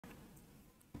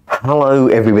Hello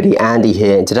everybody, Andy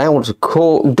here, and today I want to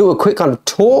do a quick kind of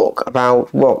talk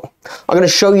about, well, I'm going to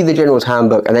show you the General's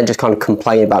Handbook and then just kind of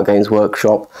complain about Games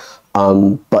Workshop,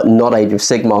 but not Age of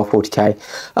Sigmar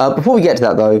 40k. Before we get to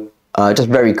that though, just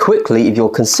very quickly, if you're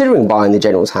considering buying the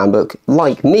General's Handbook,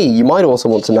 like me, you might also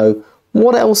want to know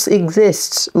what else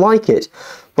exists like it.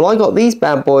 Well, I got these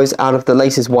bad boys out of the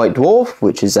latest White Dwarf,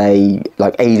 which is a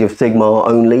like Age of Sigmar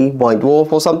only White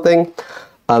Dwarf or something.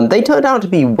 They turned out to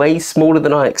be way smaller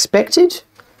than I expected,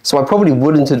 so I probably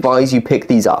wouldn't advise you pick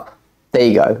these up. There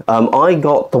you go. I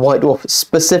got the White Dwarf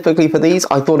specifically for these.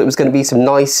 I thought it was going to be some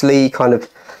nice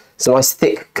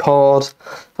thick card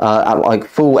at like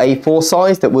full A4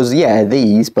 size that was, yeah,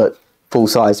 these, but full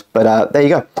size. But there you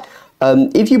go.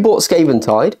 If you bought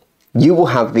Skaventide, you will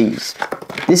have these.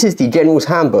 This is the General's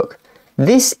Handbook.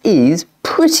 This is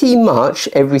pretty much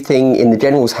everything in the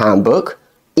General's Handbook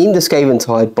in the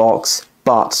Skaventide box.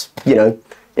 But, you know,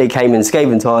 it came in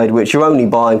Skaventide, which you're only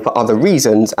buying for other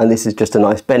reasons, and this is just a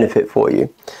nice benefit for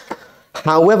you.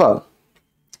 However,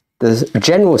 the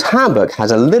General's Handbook has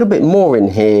a little bit more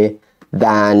in here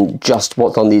than just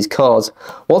what's on these cards.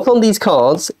 What's on these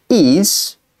cards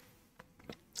is,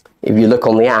 if you look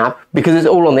on the app, because it's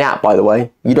all on the app, by the way,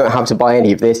 you don't have to buy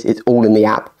any of this, it's all in the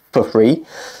app for free.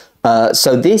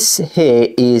 So this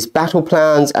here is battle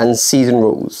plans and season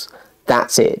rules.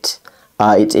 That's it.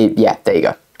 Yeah, there you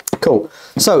go. Cool.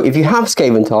 So if you have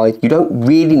Skaventide, you don't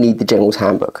really need the General's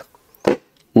Handbook.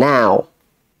 Now,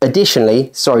 additionally,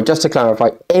 sorry, just to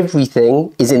clarify,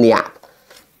 everything is in the app.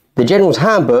 The General's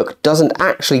Handbook doesn't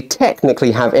actually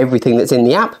technically have everything that's in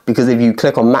the app, because if you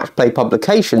click on Match Play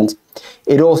Publications,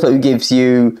 it also gives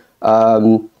you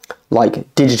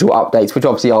like digital updates, which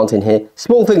obviously aren't in here.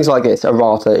 Small things like this,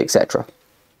 errata, etc.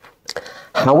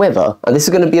 However, and this is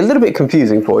going to be a little bit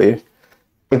confusing for you,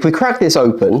 if we crack this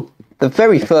open, the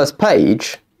very first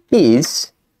page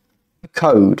is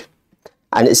code,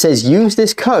 and it says use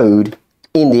this code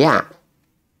in the app.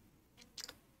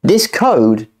 This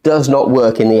code does not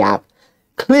work in the app.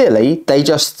 Clearly, they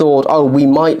just thought, oh, we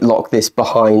might lock this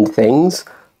behind things,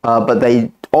 but they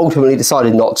ultimately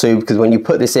decided not to, because when you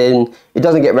put this in, it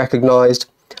doesn't get recognized,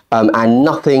 and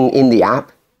nothing in the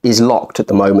app is locked at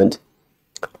the moment.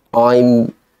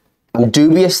 I'm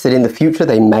dubious that in the future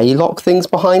they may lock things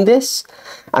behind this,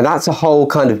 and that's a whole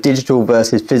kind of digital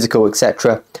versus physical,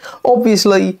 etc.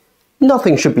 Obviously,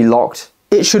 nothing should be locked.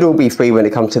 It should all be free when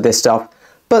it comes to this stuff,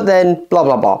 but then blah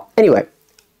blah blah. Anyway,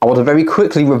 I want to very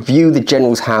quickly review the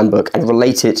General's Handbook and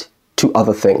relate it to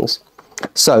other things.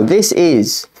 So this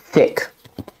is thick.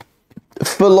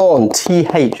 Full on,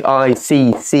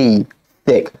 T-H-I-C-C,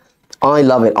 thick. I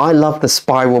love it. I love the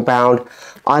spiral bound.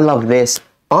 I love this.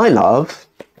 I love...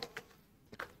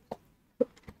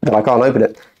 but I can't open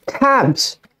it.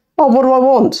 Tabs. Oh, what do I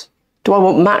want? Do I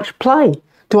want match play?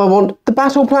 Do I want the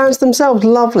battle plans themselves?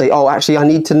 Lovely. Oh, actually, I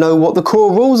need to know what the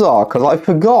core rules are, because I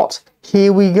forgot.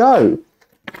 Here we go.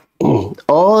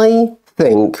 I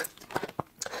think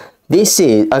this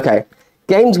is... okay,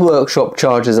 Games Workshop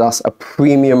charges us a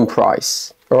premium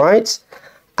price, all right?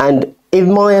 And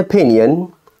in my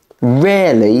opinion,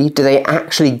 rarely do they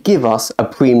actually give us a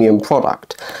premium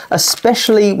product,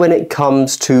 especially when it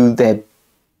comes to their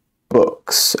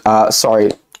books,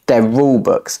 their rule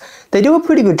books. They do a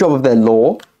pretty good job of their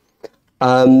lore,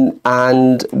 and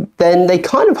then they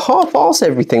kind of half-ass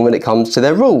everything when it comes to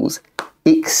their rules,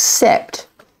 except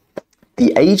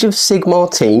the Age of Sigmar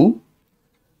team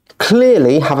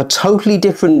clearly have a totally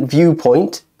different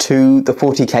viewpoint to the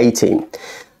 40k team.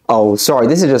 Oh, sorry,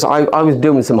 this is just, I was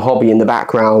doing some hobby in the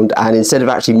background, and instead of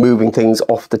actually moving things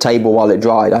off the table while it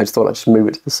dried, I just thought I'd just move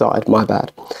it to the side, my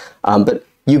bad. But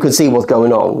you can see what's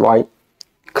going on, right?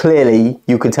 Clearly,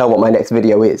 you can tell what my next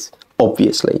video is,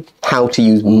 obviously. How to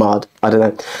use mud, I don't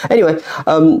know. Anyway,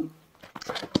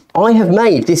 I have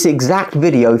made this exact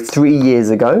video 3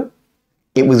 years ago.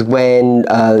 It was when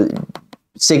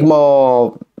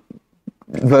Sigmar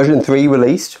version 3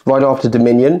 released, right after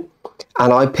Dominion,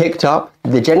 and I picked up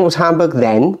the General's Handbook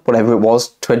then, whatever it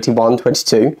was, 21,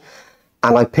 22,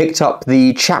 and I picked up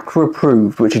the Chapter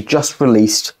Approved, which had just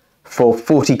released for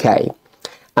 40k.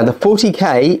 And the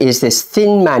 40k is this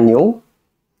thin manual,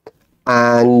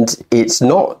 and it's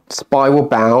not spiral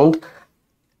bound,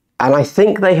 and I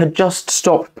think they had just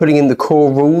stopped putting in the core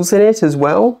rules in it as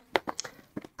well.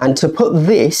 And to put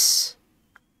this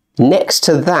next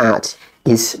to that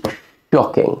is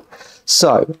shocking.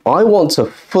 So I want to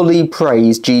fully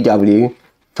praise GW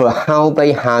for how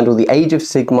they handle the Age of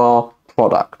Sigmar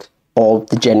product of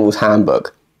the General's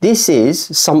Handbook. This is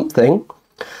something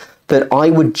that I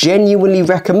would genuinely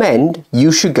recommend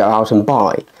you should go out and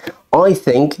buy. I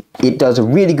think it does a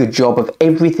really good job of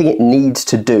everything it needs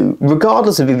to do,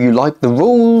 regardless of if you like the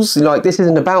rules. Like, this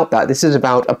isn't about that. This is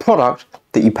about a product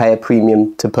that you pay a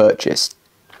premium to purchase.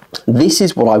 This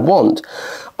is what I want.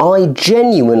 I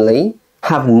genuinely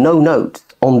have no notes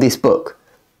on this book.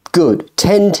 Good,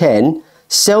 10/10,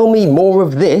 sell me more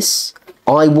of this,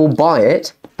 I will buy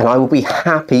it, and I will be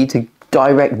happy to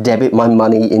direct debit my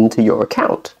money into your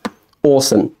account.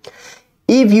 Awesome.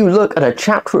 If you look at a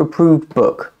chapter approved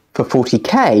book for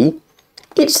 40k,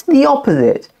 it's the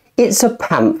opposite. It's a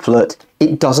pamphlet.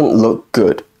 It doesn't look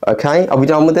good. Okay, are we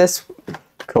done with this?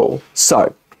 Cool.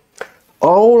 So,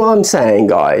 all I'm saying,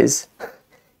 guys,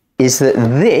 is that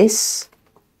this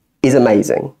is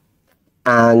amazing.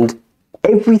 And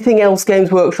everything else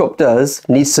Games Workshop does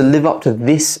needs to live up to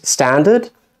this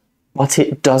standard, but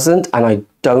it doesn't, and I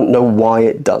don't know why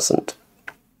it doesn't.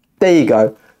 There you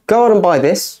go. Go out and buy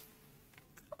this,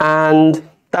 and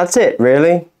that's it,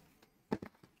 really.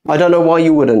 I don't know why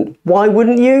you wouldn't. Why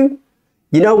wouldn't you?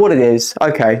 You know what it is.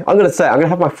 Okay, I'm going to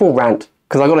have my full rant,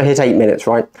 because I've got to hit 8 minutes,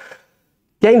 right?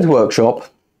 Games Workshop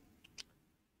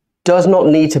does not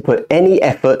need to put any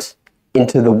effort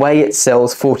into the way it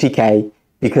sells 40k,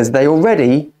 because they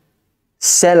already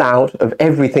sell out of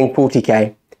everything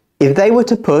 40k. If they were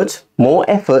to put more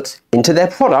effort into their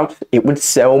product, it would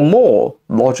sell more,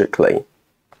 logically.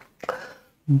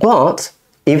 But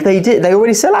if they did, they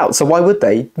already sell out, so why would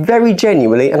they? Very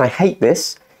genuinely, and I hate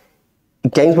this,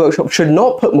 Games Workshop should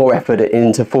not put more effort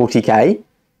into 40k,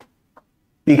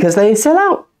 because they sell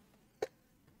out.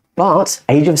 But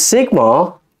Age of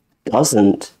Sigmar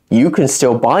doesn't. You can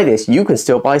still buy this. You can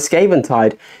still buy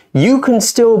Scaventide. You can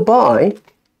still buy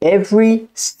every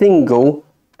single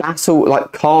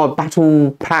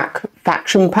battle pack,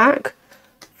 faction pack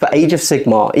for Age of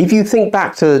Sigmar. If you think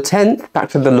back to the 10th, back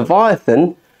to the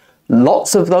Leviathan,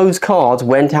 lots of those cards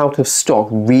went out of stock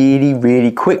really,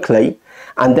 really quickly,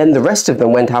 and then the rest of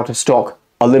them went out of stock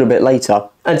a little bit later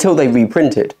until they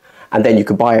reprinted, and then you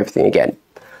could buy everything again.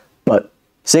 But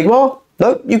Sigmar,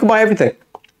 nope, you can buy everything.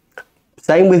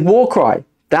 Same with Warcry.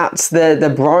 That's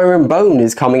the Briar and Bone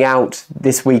is coming out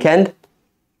this weekend.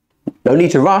 No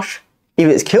need to rush. If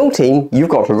it's Kill Team, you've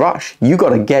got to rush. You've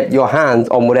got to get your hands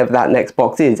on whatever that next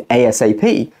box is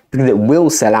ASAP, because it will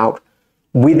sell out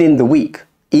within the week,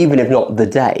 even if not the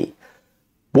day.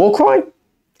 Warcry,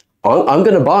 I'm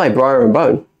going to buy Briar and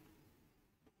Bone.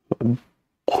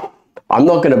 I'm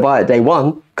not going to buy it day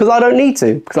one, because I don't need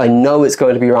to, because I know it's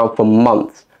going to be around for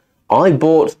months. I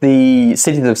bought the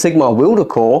Cities of Sigmar Wilder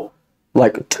Core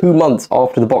like 2 months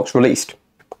after the box released.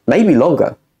 Maybe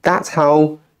longer. That's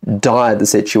how dire the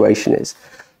situation is.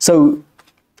 So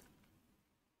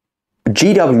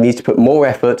GW needs to put more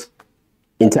effort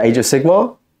into Age of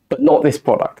Sigmar, but not this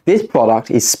product. This product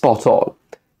is spot on.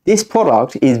 This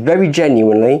product is very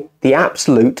genuinely the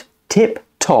absolute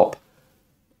tip-top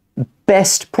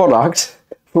best product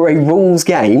for a rules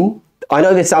game. I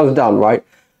know this sounds dumb, right?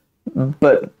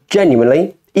 But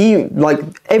genuinely, like,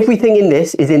 everything in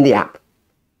this is in the app.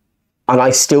 And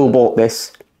I still bought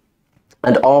this.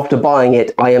 And after buying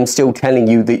it, I am still telling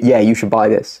you that, yeah, you should buy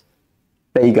this.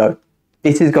 There you go.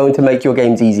 This is going to make your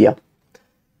games easier.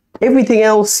 Everything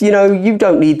else, you know, you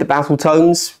don't need the battle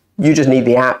tomes. You just need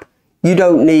the app. You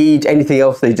don't need anything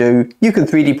else they do. You can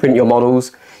 3D print your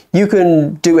models. You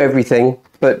can do everything.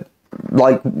 But,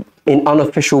 like, in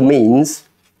unofficial means,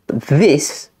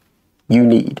 this you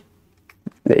need.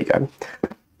 There you go.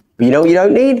 But you know what you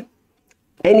don't need?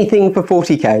 Anything for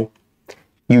 40k.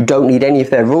 You don't need any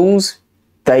of their rules.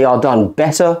 They are done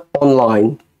better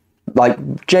online. Like,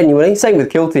 genuinely, same with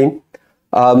Kill Team.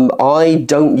 I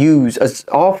don't use,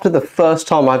 after the first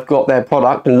time I've got their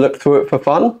product and looked through it for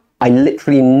fun, I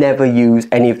literally never use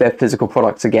any of their physical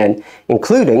products again,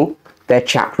 including their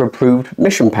chapter approved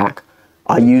mission pack.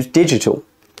 I use digital.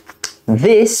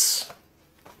 This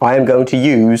I am going to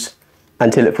use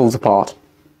until it falls apart,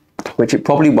 which it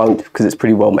probably won't, because it's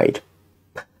pretty well made.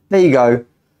 There you go.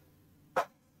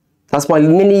 That's my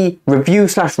mini review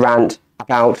 / rant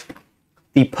about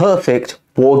the perfect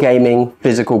wargaming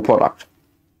physical product.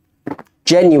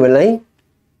 Genuinely,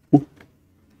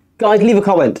 guys, leave a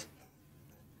comment.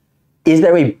 Is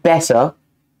there a better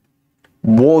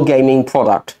wargaming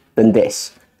product than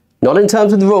this? Not in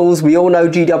terms of the rules. We all know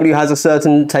GW has a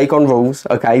certain take on rules,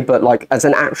 okay? But like, as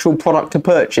an actual product to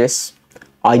purchase,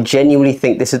 I genuinely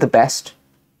think this is the best,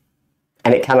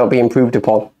 and it cannot be improved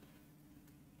upon.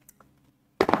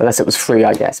 Unless it was free,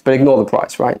 I guess, but ignore the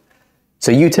price, right?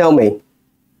 So you tell me,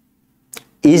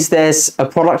 is there a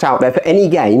product out there for any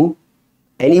game,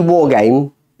 any war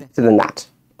game, better than that?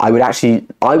 I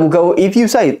will go, if you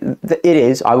say that it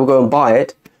is, I will go and buy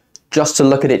it just to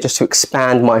look at it, just to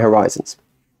expand my horizons.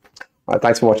 All right,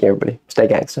 thanks for watching, everybody. Stay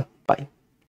gangster. Bye.